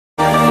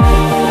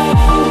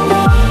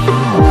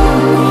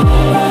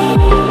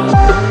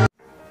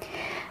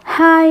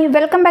Hi,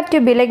 welcome back to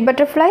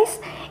belikebutterflies.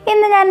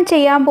 ഇന്ന് ഞാൻ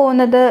ചെയ്യാൻ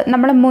പോകുന്നത്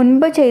നമ്മൾ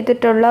മുൻപ്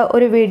ചെയ്തിട്ടുള്ള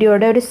ഒരു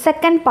വീഡിയോയുടെ ഒരു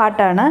സെക്കൻഡ്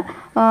പാർട്ടാണ്.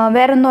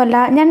 വേറൊന്നുമല്ല,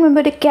 ഞാൻ മുൻപ്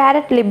ഒരു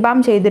ക്യാരറ്റ് ലിപ് ബാം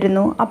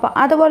ചെയ്തിരുന്നു. അപ്പോൾ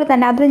അതുപോലെ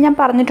തന്നെ അതിൽ ഞാൻ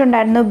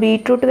പറഞ്ഞിട്ടുണ്ടായിരുന്നു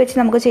ബീട്രൂട്ട് വെച്ച്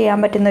നമുക്ക് ചെയ്യാൻ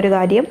പറ്റുന്ന ഒരു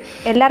കാര്യം.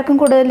 എല്ലാവർക്കും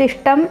കൂടുതൽ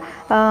ഇഷ്ടം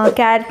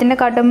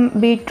ക്യാരറ്റിനെക്കാട്ടും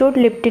ബീട്രൂട്ട്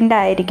ലിപ്റ്റിൻ്റെ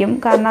ആയിരിക്കും,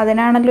 കാരണം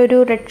അതിനാണല്ലോ ഒരു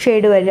റെഡ്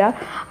ഷെയ്ഡ് വരിക.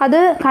 അത്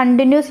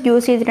കണ്ടിന്യൂസ്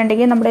യൂസ്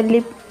ചെയ്തിട്ടുണ്ടെങ്കിൽ നമ്മുടെ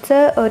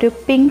ലിപ്സ് ഒരു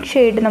പിങ്ക്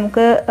ഷെയ്ഡ്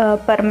നമുക്ക്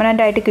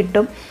പെർമനൻ്റ് ആയിട്ട്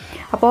കിട്ടും.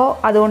 അപ്പോൾ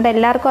അതുകൊണ്ട്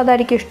എല്ലാവർക്കും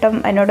അതായിരിക്കും ഇഷ്ടം.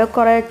 എന്നോട്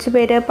കുറച്ച്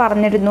പേര്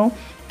പറഞ്ഞിരുന്നു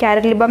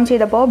ക്യാരറ്റ് ലിപ് ബാം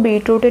ചെയ്തപ്പോൾ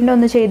ബീട്രൂട്ടിൻ്റെ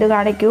ഒന്ന് ചെയ്ത്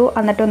കാണിക്കൂ,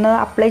 എന്നിട്ടൊന്ന്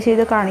അപ്ലൈ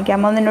ചെയ്ത്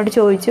കാണിക്കാമോ എന്ന് എന്നോട്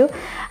ചോദിച്ചു.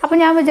 അപ്പോൾ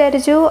ഞാൻ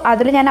വിചാരിച്ചു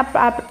അതിൽ ഞാൻ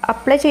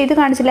അപ്ലൈ ചെയ്ത്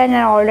കാണിച്ചില്ല,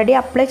 ഞാൻ ഓൾറെഡി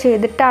അപ്ലൈ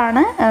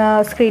ചെയ്തിട്ടാണ്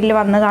സ്ക്രീനിൽ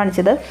വന്ന്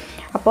കാണിച്ചത്.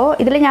 അപ്പോൾ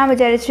ഇതിൽ ഞാൻ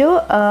വിചാരിച്ചു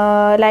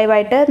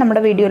ലൈവായിട്ട്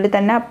നമ്മുടെ വീഡിയോയിൽ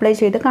തന്നെ അപ്ലൈ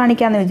ചെയ്ത്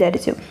കാണിക്കാമെന്ന്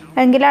വിചാരിച്ചു.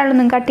 എങ്കിലാണല്ലോ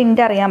നിങ്ങൾക്ക് ആ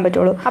ടിൻ്റ് അറിയാൻ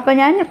പറ്റുള്ളൂ. അപ്പോൾ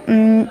ഞാൻ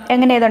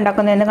എങ്ങനെ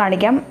ഇതുണ്ടാക്കുന്നതെന്ന്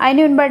കാണിക്കാം.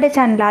 അതിന് മുൻപായിട്ട്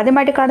ചാനൽ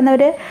ആദ്യമായിട്ട്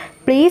കാണുന്നവർ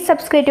please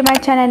subscribe to my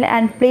channel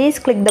and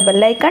please click the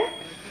bell icon.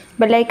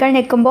 Bell icon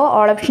ഞെക്കുമ്പോൾ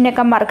all option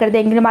ഞെക്കാൻ മറക്കരുത്,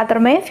 എങ്കിൽ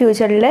മാത്രമേ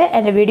ഫ്യൂച്ചറിൽ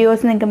എൻ്റെ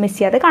വീഡിയോസ് നിങ്ങൾക്ക് മിസ്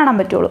ചെയ്യാതെ കാണാൻ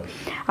പറ്റുള്ളൂ.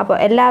 അപ്പോൾ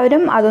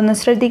എല്ലാവരും അതൊന്ന്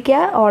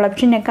ശ്രദ്ധിക്കുക, ഓൾ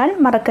ഓപ്ഷൻ ഞെക്കാൻ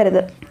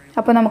മറക്കരുത്.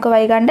 അപ്പോൾ നമുക്ക്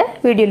വൈകാണ്ട്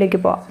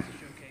വീഡിയോയിലേക്ക് പോവാം.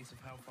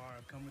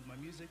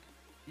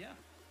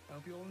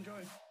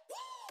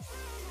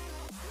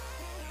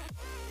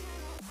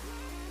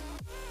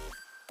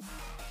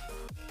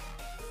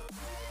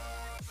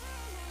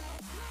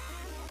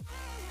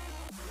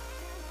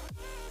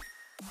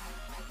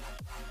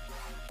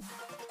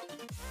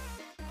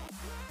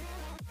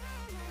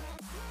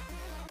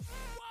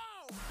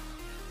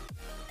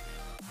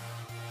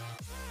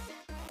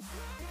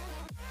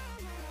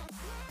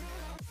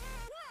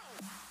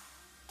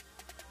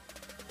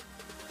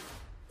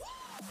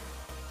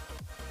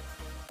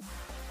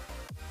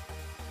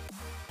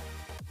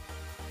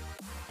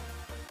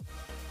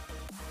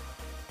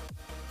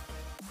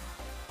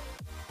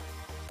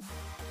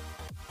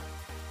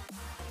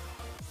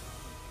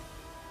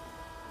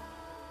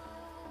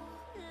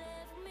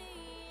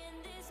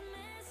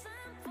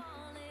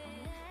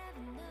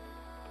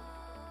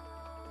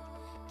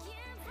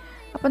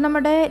 അപ്പോൾ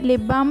നമ്മുടെ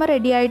ലിപ് ബാം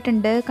റെഡി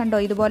ആയിട്ടുണ്ട്. കണ്ടോ,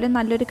 ഇതുപോലെ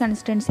നല്ലൊരു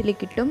കൺസിസ്റ്റൻസിയിൽ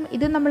കിട്ടും.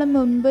 ഇത് നമ്മൾ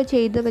മുൻപ്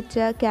ചെയ്ത് വെച്ച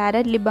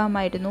ക്യാരറ്റ് ലിപ് ബാം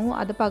ആയിരുന്നു.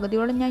 അത്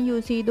പകുതിയോളം ഞാൻ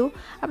യൂസ് ചെയ്തു.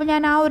 അപ്പോൾ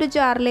ഞാൻ ആ ഒരു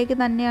ജാറിലേക്ക്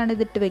തന്നെയാണ്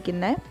ഇതിട്ട്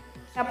വെക്കുന്നത്.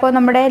 അപ്പോൾ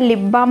നമ്മുടെ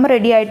ലിപ് ബാം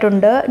റെഡി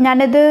ആയിട്ടുണ്ട്.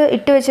 ഞാനിത്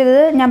ഇട്ട് വെച്ചത്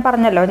ഞാൻ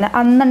പറഞ്ഞല്ലോ,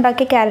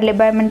 അന്നുണ്ടാക്കിയ ക്യാരറ്റ്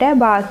ലിപ് ബാമിൻ്റെ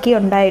ബാക്കി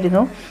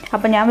ഉണ്ടായിരുന്നു.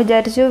 അപ്പോൾ ഞാൻ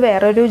വിചാരിച്ചു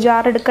വേറൊരു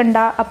ജാർ എടുക്കണ്ട,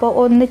 അപ്പോൾ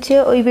ഒന്നിച്ച്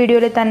ഈ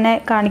വീഡിയോയിൽ തന്നെ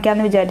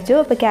കാണിക്കാമെന്ന് വിചാരിച്ചു.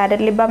 അപ്പോൾ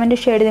ക്യാരറ്റ് ലിപ് ബാമിൻ്റെ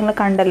ഷെയ്ഡ് നിങ്ങൾ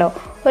കണ്ടല്ലോ,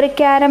 ഒരു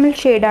ക്യാരമൽ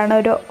ഷെയ്ഡാണ്,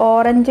 ഒരു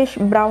ഓറഞ്ചിഷ്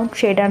ബ്രൗൺ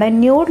ഷെയ്ഡാണ്.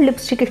 ന്യൂഡ്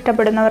ലിപ്സ്റ്റിക്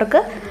ഇഷ്ടപ്പെടുന്നവർക്ക്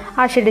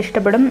ആ ഷെയ്ഡ്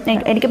ഇഷ്ടപ്പെടും.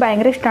 എനിക്ക്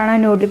ഭയങ്കര ഇഷ്ടമാണ്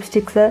ന്യൂഡ്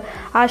ലിപ്സ്റ്റിക്സ്.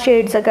 ആ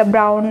ഷെയ്ഡ്സൊക്കെ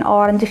brown,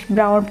 orangish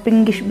brown,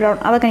 pinkish brown,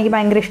 അതൊക്കെ എനിക്ക്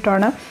ഭയങ്കര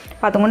ഇഷ്ടമാണ്.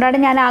 അപ്പോൾ അതുകൊണ്ടാണ്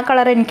ഞാൻ ആ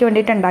കളർ എനിക്ക്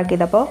വേണ്ടിയിട്ട്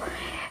ഉണ്ടാക്കിയത്. അപ്പോൾ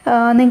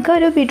നിങ്ങൾക്ക്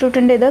ഒരു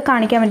ബീട്രൂട്ടിൻ്റെ ഇത്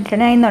കാണിക്കാൻ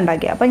വേണ്ടിയിട്ടാണ് ഞാൻ ഇന്ന്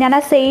ഉണ്ടാക്കിയത്. അപ്പോൾ ഞാൻ ആ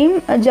സെയിം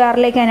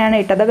ജാറിലേക്ക് തന്നെയാണ്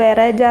ഇട്ടത്,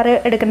 വേറെ ജാർ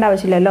എടുക്കേണ്ട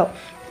ആവശ്യമില്ലല്ലോ.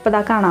 അപ്പോൾ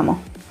ഇതാ കാണാമോ,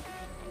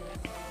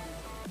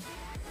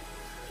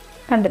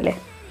 കണ്ടില്ലേ?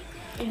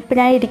 ഇപ്പോൾ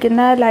ഞാൻ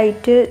ഇരിക്കുന്ന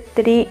ലൈറ്റ്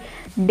ഇത്തിരി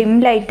ഡിം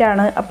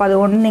ലൈറ്റാണ്. അപ്പോൾ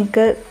അതുകൊണ്ട്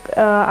നിങ്ങൾക്ക്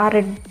ആ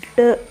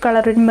റെഡ്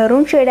കളർ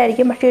മെറൂൺ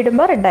ഷെയ്ഡായിരിക്കും, പക്ഷേ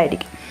ഇടുമ്പോൾ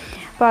റെഡായിരിക്കും.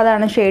 അപ്പോൾ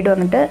അതാണ് ഷെയ്ഡ്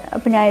വന്നിട്ട്.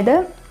 അപ്പോൾ ഞാനിത്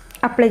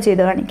അപ്ലൈ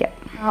ചെയ്ത് കാണിക്കാം.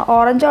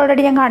 ഓറഞ്ച്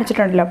ഓൾറെഡി ഞാൻ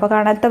കാണിച്ചിട്ടുണ്ടല്ലോ, അപ്പോൾ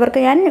കാണാത്തവർക്ക്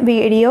ഞാൻ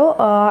വീഡിയോ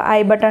ഐ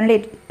ബട്ടണിൽ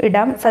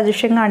ഇടാം,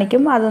 സജഷൻ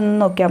കാണിക്കും, അതൊന്ന്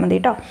നോക്കിയാൽ മതി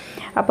കേട്ടോ.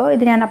 അപ്പോൾ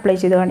ഇത് ഞാൻ അപ്ലൈ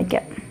ചെയ്ത്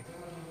കാണിക്കാം.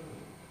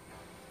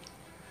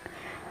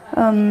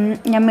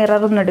 ഞാൻ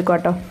മിററൊന്നും എടുക്കാം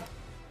കേട്ടോ.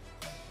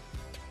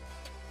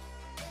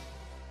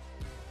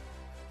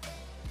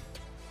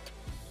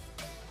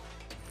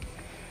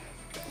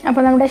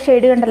 അപ്പോൾ നമ്മുടെ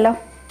ഷെയ്ഡ് കണ്ടല്ലോ,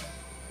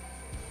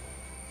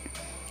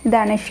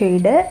 ഇതാണ്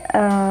ഷെയ്ഡ്.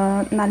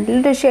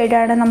 നല്ലൊരു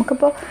ഷെയ്ഡാണ്.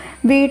 നമുക്കിപ്പോൾ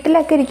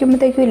വീട്ടിലൊക്കെ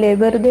ഇരിക്കുമ്പോഴത്തേക്കും ഇല്ലേ,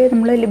 വെറുതെ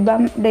നമ്മൾ ലിപ്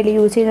ബാം ഡെയിലി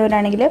യൂസ്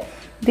ചെയ്യുന്നവരാണെങ്കിൽ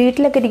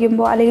വീട്ടിലൊക്കെ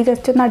ഇരിക്കുമ്പോൾ അല്ലെങ്കിൽ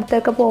ജസ്റ്റ് ഒന്ന്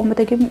അടുത്തൊക്കെ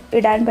പോകുമ്പോഴത്തേക്കും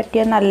ഇടാൻ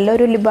പറ്റിയ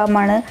നല്ലൊരു ലിപ്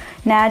ബാമാണ്.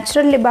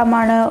 Natural lip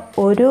ബാമാണ്.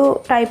 ഒരു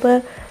ടൈപ്പ്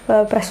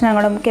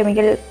പ്രശ്നങ്ങളും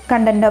കെമിക്കൽ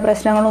കണ്ടൻറ്റോ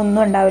പ്രശ്നങ്ങളോ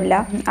ഒന്നും ഉണ്ടാവില്ല.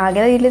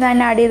 ആകെ ഇതിൽ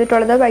ഞാൻ ആഡ്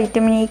ചെയ്തിട്ടുള്ളത്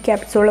വൈറ്റമിൻ ഇ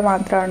ക്യാപ്സ്യൂൾ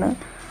മാത്രമാണ്.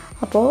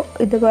 അപ്പോൾ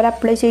ഇതുപോലെ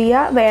അപ്ലൈ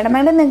ചെയ്യുക.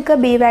 വേണമെങ്കിൽ നിങ്ങൾക്ക്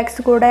ബി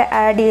വാക്സ് കൂടെ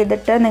ആഡ്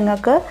ചെയ്തിട്ട്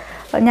നിങ്ങൾക്ക്,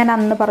 ഞാൻ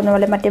അന്ന് പറഞ്ഞ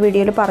പോലെ മറ്റേ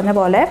വീഡിയോയിൽ പറഞ്ഞ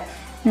പോലെ,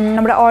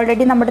 നമ്മുടെ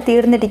ഓൾറെഡി നമ്മുടെ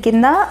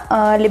തീർന്നിരിക്കുന്ന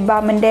ലിപ്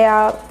ബാമിൻ്റെ ആ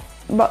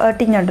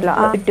ടിന്നുണ്ടല്ലോ,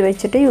 ആ ഇട്ട്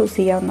വെച്ചിട്ട് യൂസ്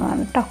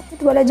ചെയ്യാവുന്നതാണ് കേട്ടോ.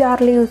 ഇതുപോലെ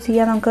ജാറിൽ യൂസ്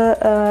ചെയ്യാം, നമുക്ക്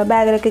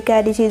ബാഗിലൊക്കെ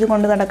ക്യാരി ചെയ്ത്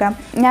കൊണ്ട് നടക്കാം.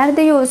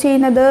 ഞാനിത് യൂസ്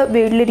ചെയ്യുന്നത്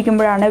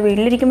വീട്ടിലിരിക്കുമ്പോഴാണ്.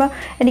 വീട്ടിലിരിക്കുമ്പോൾ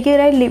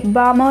എനിക്കിങ്ങനെ ലിപ്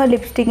ബാം,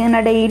 ലിപ്സ്റ്റിക്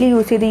ഇങ്ങനെ ഡെയിലി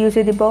യൂസ്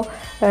ചെയ്തിപ്പോൾ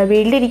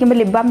വീട്ടിലിരിക്കുമ്പോൾ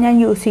ലിപ് ബാം ഞാൻ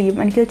യൂസ് ചെയ്യും.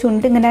 എനിക്ക്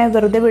ചുണ്ട് ഇങ്ങനെ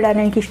വെറുതെ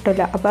വിടാൻ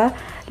എനിക്കിഷ്ടമില്ല, അപ്പോൾ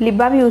ലിപ്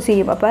ബാം യൂസ്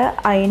ചെയ്യും. അപ്പോൾ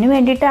അതിന്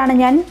വേണ്ടിയിട്ടാണ്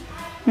ഞാൻ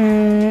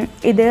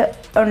ഇത്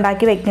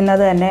ഉണ്ടാക്കി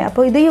വെക്കുന്നത് തന്നെ.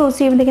 അപ്പോൾ ഇത് യൂസ്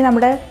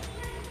ചെയ്യുമ്പോഴത്തേക്കും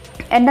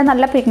എൻ്റെ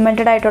നല്ല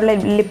പിഗ്മെൻറ്റഡ് ആയിട്ടുള്ള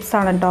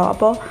ലിപ്സാണ്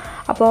കേട്ടോ.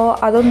 അപ്പോൾ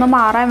അതൊന്ന്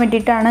മാറാൻ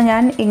വേണ്ടിയിട്ടാണ്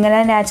ഞാൻ ഇങ്ങനെ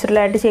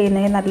നാച്ചുറലായിട്ട്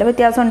ചെയ്യുന്നത്. നല്ല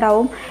വ്യത്യാസം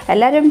ഉണ്ടാവും.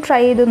 എല്ലാവരും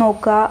ട്രൈ ചെയ്ത്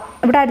നോക്കുക.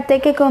 ഇവിടെ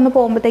അടുത്തേക്കൊക്കെ ഒന്ന്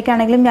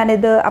പോകുമ്പോഴത്തേക്കാണെങ്കിലും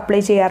ഞാനിത്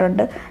അപ്ലൈ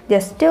ചെയ്യാറുണ്ട്.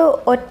 ജസ്റ്റ്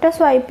ഒറ്റ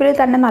സ്വൈപ്പിൽ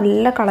തന്നെ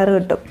നല്ല കളർ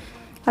കിട്ടും.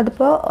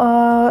 അതിപ്പോൾ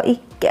ഈ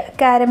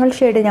കാരമൽ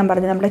ഷെയ്ഡ് ഞാൻ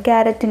പറഞ്ഞു, നമ്മുടെ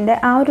ക്യാരറ്റിൻ്റെ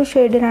ആ ഒരു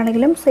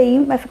ഷെയ്ഡിനാണെങ്കിലും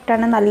സെയിം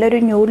എഫക്റ്റാണ്. നല്ലൊരു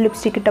ന്യൂഡ്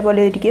ലിപ്സ്റ്റിക് ഇട്ട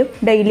പോലെ ഇരിക്കും.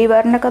 ഡെയിലി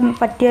വെയറിനൊക്കെ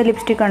പറ്റിയ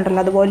ലിപ്സ്റ്റിക്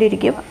ഉണ്ടല്ലോ, അതുപോലെ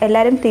ഇരിക്കും.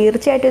 എല്ലാവരും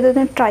തീർച്ചയായിട്ടും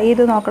ഇതൊന്ന് ട്രൈ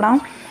ചെയ്ത് നോക്കണം,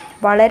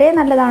 വളരെ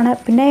നല്ലതാണ്.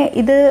 പിന്നെ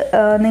ഇത്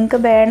നിങ്ങൾക്ക്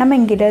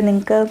വേണമെങ്കിൽ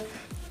നിങ്ങൾക്ക്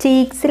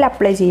ചീക്സിൽ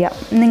അപ്ലൈ ചെയ്യാം.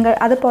 നിങ്ങൾ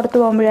അത് പുറത്ത്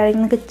പോകുമ്പോഴാണെങ്കിൽ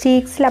നിങ്ങൾക്ക്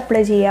ചീക്സിൽ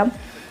അപ്ലൈ ചെയ്യാം.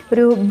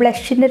 ഒരു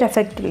ബ്ലഷിൻ്റെ ഒരു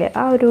എഫക്റ്റില്ലേ,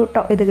 ആ ഒരു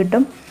ഇത്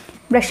കിട്ടും,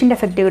 ബ്ലഷിൻ്റെ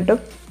എഫക്റ്റ് കിട്ടും.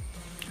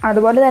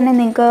 അതുപോലെ തന്നെ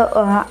നിങ്ങൾക്ക്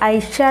ഐ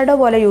ഷാഡോ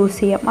പോലെ യൂസ്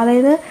ചെയ്യാം.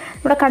 അതായത്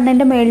നമ്മുടെ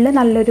കണ്ണിൻ്റെ മുകളിൽ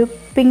നല്ലൊരു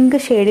പിങ്ക്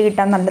ഷെയ്ഡ്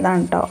കിട്ടാൻ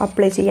നല്ലതാണ് കേട്ടോ,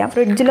 അപ്ലൈ ചെയ്യാം.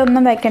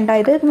 ഫ്രിഡ്ജിലൊന്നും വെക്കേണ്ട.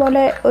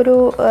 ഇതുപോലെ ഒരു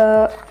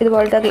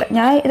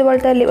ഞാൻ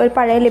ഇതുപോലത്തെ ഒരു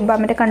പഴയ ലിപ്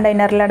ബാമിൻ്റെ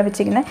കണ്ടെയ്നറിലാണ്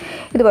വെച്ചിരിക്കുന്നത്.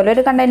 ഇതുപോലെ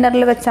ഒരു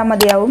കണ്ടെയ്നറിൽ വെച്ചാൽ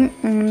മതിയാവും.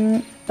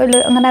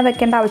 അങ്ങനെ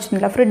വെക്കേണ്ട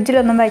ആവശ്യമൊന്നുമില്ല,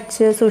 ഫ്രിഡ്ജിലൊന്നും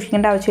വെച്ച്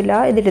സൂക്ഷിക്കേണ്ട ആവശ്യമില്ല.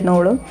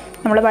 ഇതിരുന്നോളും.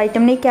 നമ്മൾ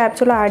വൈറ്റമിൻ ഇ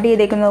ക്യാപ്സ്യൂൾ ആഡ്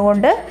ചെയ്തേക്കുന്നത്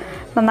കൊണ്ട്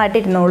നന്നായിട്ട്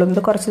ഇരുന്നോളും.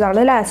 ഇത് കുറച്ച് നാൾ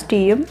ലാസ്റ്റ്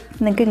ചെയ്യും.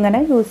 നിങ്ങൾക്ക് ഇങ്ങനെ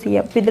യൂസ്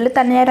ചെയ്യാം. അപ്പോൾ ഇതിൽ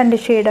തന്നെ ഞാൻ 2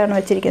 ഷെയ്ഡാണ്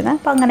വെച്ചിരിക്കുന്നത്,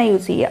 അപ്പോൾ അങ്ങനെ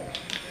യൂസ് ചെയ്യാം.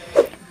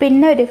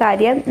 പിന്നെ ഒരു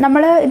കാര്യം,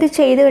 നമ്മൾ ഇത്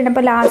ചെയ്ത്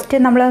കഴിഞ്ഞപ്പോൾ ലാസ്റ്റ്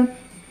നമ്മൾ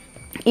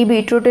ഈ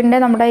ബീട്രൂട്ടിൻ്റെ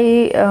നമ്മുടെ ഈ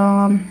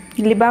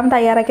ലിപ് ബാം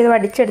തയ്യാറാക്കിയത്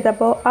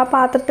വടിച്ചെടുത്തപ്പോൾ ആ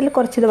പാത്രത്തിൽ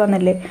കുറച്ചിത്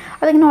വന്നില്ലേ,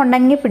 അതിങ്ങനെ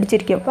ഉണങ്ങി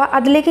പിടിച്ചിരിക്കും. അപ്പോൾ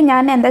അതിലേക്ക്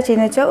ഞാൻ എന്താ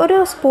ചെയ്യുന്നത് വെച്ചാൽ ഒരു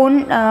സ്പൂൺ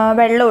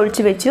വെള്ളം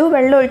ഒഴിച്ച് വെച്ചു.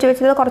 വെള്ളം ഒഴിച്ച്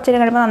വെച്ചത് കുറച്ച്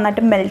നേരം കഴിയുമ്പോൾ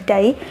നന്നായിട്ട്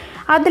മെൽറ്റായി.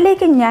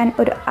 അതിലേക്ക് ഞാൻ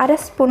ഒരു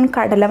 1/2 സ്പൂൺ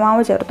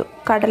കടലമാവ് ചേർത്തു.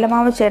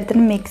 കടലമാവ്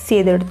ചേർത്തിട്ട് മിക്സ്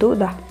ചെയ്തെടുത്തു.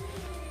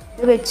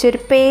 ഇത് വെച്ചൊരു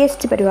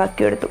പേസ്റ്റ്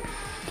പരിവാക്കിയെടുത്തു.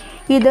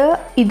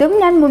 ഇതും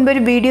ഞാൻ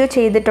മുമ്പൊരു വീഡിയോ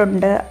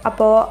ചെയ്തിട്ടുണ്ട്.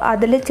 അപ്പോൾ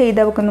അതിൽ ചെയ്ത്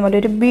വെക്കുന്ന പോലെ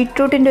ഒരു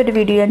ബീട്രൂട്ടിൻ്റെ ഒരു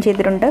വീഡിയോ ഞാൻ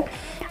ചെയ്തിട്ടുണ്ട്.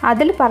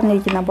 അതിൽ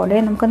പറഞ്ഞിരിക്കുന്ന പോലെ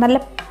നമുക്ക് നല്ല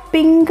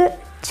പിങ്ക്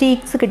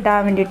ചീക്സ് കിട്ടാൻ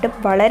വേണ്ടിയിട്ട്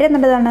വളരെ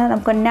നല്ലതാണ്.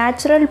 നമുക്ക്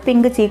നാച്ചുറൽ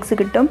പിങ്ക് ചീക്സ്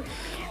കിട്ടും.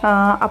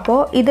 അപ്പോൾ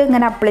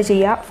ഇതിങ്ങനെ അപ്ലൈ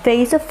ചെയ്യുക.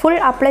 Face full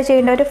apply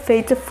ചെയ്യേണ്ടവർ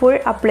face full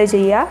apply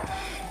ചെയ്യുക.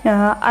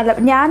 അല്ല,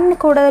 ഞാൻ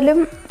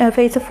കൂടുതലും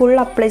ഫേസ് ഫുൾ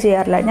അപ്ലൈ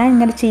ചെയ്യാറില്ല. ഞാൻ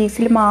ഇങ്ങനെ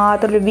ചീക്സിൽ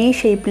മാത്രം ഒരു വി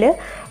ഷേപ്പിൽ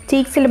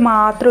ചീക്സിൽ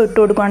മാത്രം ഇട്ട്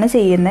കൊടുക്കുകയാണ്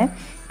ചെയ്യുന്നത്.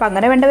 അപ്പോൾ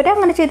അങ്ങനെ വേണ്ടവർ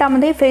അങ്ങനെ ചെയ്താൽ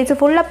മതി. ഫേസ്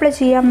ഫുൾ അപ്ലൈ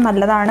ചെയ്യാം,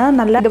 നല്ലതാണ്.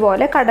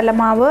 ഇതുപോലെ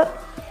കടലമാവ്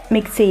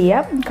മിക്സ്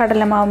ചെയ്യുക.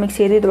 കടലമാവ് മിക്സ്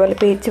ചെയ്ത് ഇതുപോലെ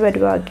പേച്ച്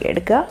പരുവാക്കി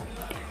എടുക്കുക.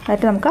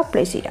 എന്നിട്ട് നമുക്ക്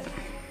അപ്ലൈ ചെയ്യാം.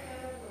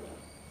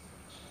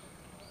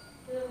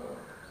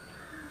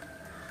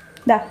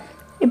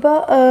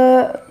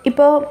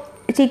 ഇപ്പോൾ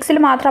ചീക്സിൽ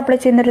മാത്രം അപ്ലൈ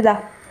ചെയ്യുന്നൊരിതാ,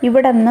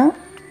 ഇവിടെ നിന്ന്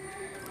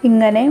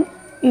ഇങ്ങനെ,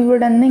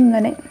 ഇവിടെ നിന്ന്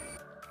ഇങ്ങനെ.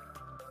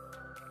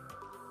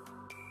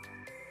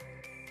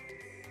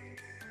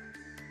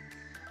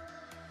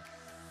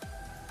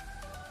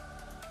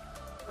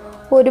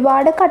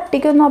 ഒരുപാട്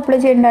കട്ടിക്കൊന്നും അപ്ലൈ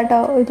ചെയ്യണ്ട കേട്ടോ.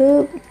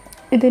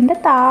 ഇതിൻ്റെ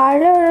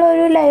താഴെയുള്ള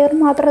ഒരു ലെയർ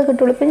മാത്രമേ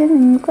കിട്ടുള്ളൂ. ഇപ്പം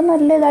നിങ്ങൾക്ക്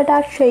നല്ല ഇതായിട്ട് ആ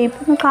ഷേപ്പ്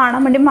ഒന്ന്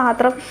കാണാൻ വേണ്ടി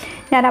മാത്രം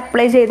ഞാൻ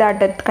അപ്ലൈ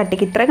ചെയ്തായിട്ട്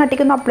കട്ടിക്ക്. ഇത്രയും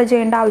കട്ടിക്കൊന്നും അപ്ലൈ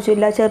ചെയ്യേണ്ട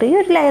ആവശ്യമില്ല.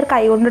 ചെറിയൊരു ലെയർ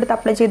കൈ കൊണ്ടെടുത്ത്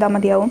അപ്ലൈ ചെയ്താൽ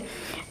മതിയാവും.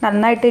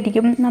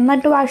 നന്നായിട്ടിരിക്കും.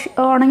 നന്നായിട്ട്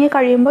ഉണങ്ങി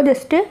കഴിയുമ്പോൾ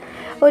ജസ്റ്റ്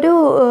ഒരു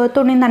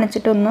തുണി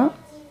നനച്ചിട്ടൊന്ന്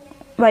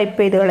വൈപ്പ്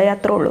ചെയ്ത് കളയുക,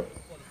 അത്രേ ഉള്ളൂ.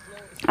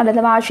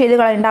 അല്ലാതെ വാഷ് ചെയ്ത്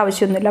കളയേണ്ട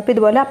ആവശ്യമൊന്നുമില്ല. അപ്പോൾ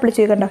ഇതുപോലെ അപ്ലൈ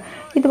ചെയ്യണ്ട.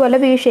 ഇതുപോലെ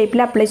വി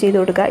ഷേപ്പിൽ അപ്ലൈ ചെയ്ത്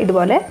കൊടുക്കുക.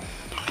 ഇതുപോലെ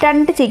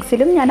 2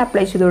 ചീക്സിലും ഞാൻ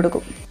അപ്ലൈ ചെയ്ത്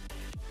കൊടുക്കും.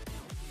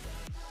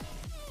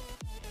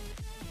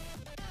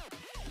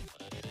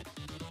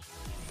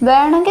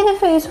 വേണമെങ്കിൽ ഇത്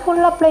ഫേസ് ഫുൾ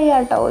അപ്ലൈ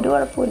ചെയ്യാം കേട്ടോ, ഒരു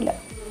കുഴപ്പമില്ല.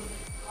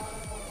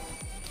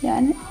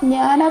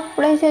 ഞാൻ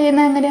അപ്ലൈ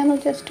ചെയ്യുന്നത് എങ്ങനെയാണെന്ന്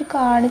ജസ്റ്റ്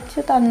കാണിച്ച്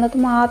തന്നത്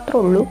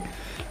മാത്രമേ ഉള്ളൂ.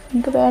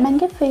 നിങ്ങൾക്ക്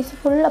വേണമെങ്കിൽ ഫേസ്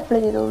ഫുൾ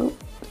അപ്ലൈ ചെയ്തോളൂ,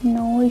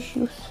 നോ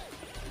ഇഷ്യൂസ്.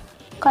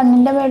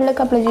 കണ്ണിൻ്റെ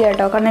മേളിലൊക്കെ അപ്ലൈ ചെയ്യാം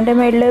കേട്ടോ. കണ്ണിൻ്റെ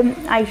മേളിൽ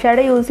ഐ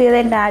ഷാഡോ യൂസ്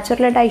ചെയ്താൽ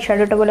നാച്ചുറലായിട്ട് ഐ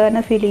ഷാഡോ ഇട്ട പോലെ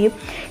തന്നെ ഫീൽ ചെയ്യും.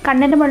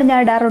 കണ്ണിൻ്റെ മേളിൽ ഞാൻ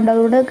ഇടാറുണ്ട്.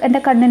 അതുകൊണ്ട് എൻ്റെ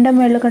കണ്ണിൻ്റെ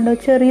മേളിൽ കണ്ടു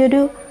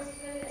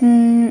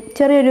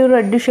ചെറിയൊരു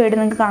റെഡ് ഷെയ്ഡ്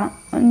നിങ്ങൾക്ക് കാണാം.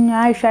 ഞാൻ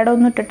ഐ ഷാഡോ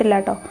ഒന്നും ഇട്ടിട്ടില്ല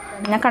കേട്ടോ.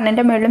 ഞാൻ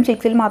കണ്ണിൻ്റെ മേളിലും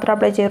ചീക്സിൽ മാത്രമേ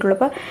അപ്ലൈ ചെയ്യാറുള്ളൂ.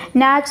 അപ്പോൾ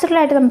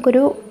നാച്ചുറലായിട്ട്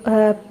നമുക്കൊരു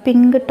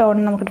പിങ്ക് ടോൺ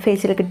നമുക്ക്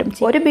ഫേസിൽ കിട്ടും.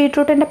 ഒരു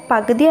ബീട്രൂട്ടിൻ്റെ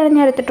പകുതിയാണ്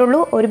ഞാൻ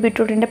എടുത്തിട്ടുള്ളൂ. ഒരു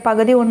ബീട്രൂട്ടിൻ്റെ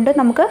പകുതി കൊണ്ട്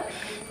നമുക്ക്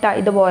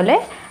ഇതുപോലെ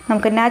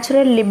നമുക്ക്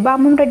നാച്ചുറൽ ലിപ്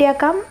ബാമും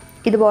റെഡിയാക്കാം,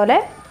 ഇതുപോലെ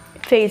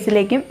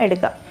ഫേസിലേക്കും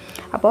എടുക്കാം.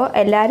 അപ്പോൾ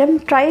എല്ലാവരും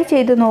ട്രൈ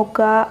ചെയ്ത്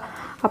നോക്കുക.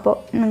 അപ്പോൾ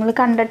നിങ്ങൾ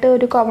കണ്ടിട്ട്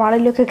ഒരു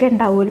കൊമാളിലൊക്കെ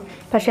ഉണ്ടാവുമല്ലോ,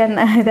 പക്ഷേ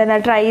ഇതെല്ലാം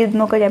ട്രൈ ചെയ്ത്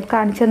നോക്കുക. ഞാൻ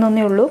കാണിച്ചു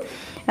തന്നേ ഉള്ളൂ.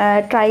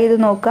 ട്രൈ ചെയ്ത്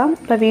നോക്കാം.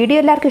 അപ്പോൾ വീഡിയോ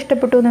എല്ലാവർക്കും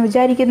ഇഷ്ടപ്പെട്ടു എന്ന്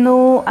വിചാരിക്കുന്നു.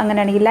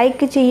 അങ്ങനെയാണെങ്കിൽ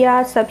ലൈക്ക്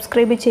ചെയ്യുക,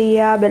 സബ്സ്ക്രൈബ്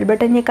ചെയ്യുക, ബെൽ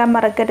ബട്ടൺ ഞെക്കാൻ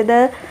മറക്കരുത്,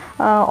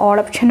 ഓൾ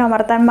ഓപ്ഷൻ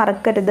അമർത്താൻ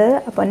മറക്കരുത്.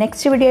 അപ്പോൾ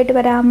നെക്സ്റ്റ് വീഡിയോ ആയിട്ട്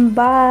വരാം.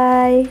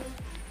 ബൈ.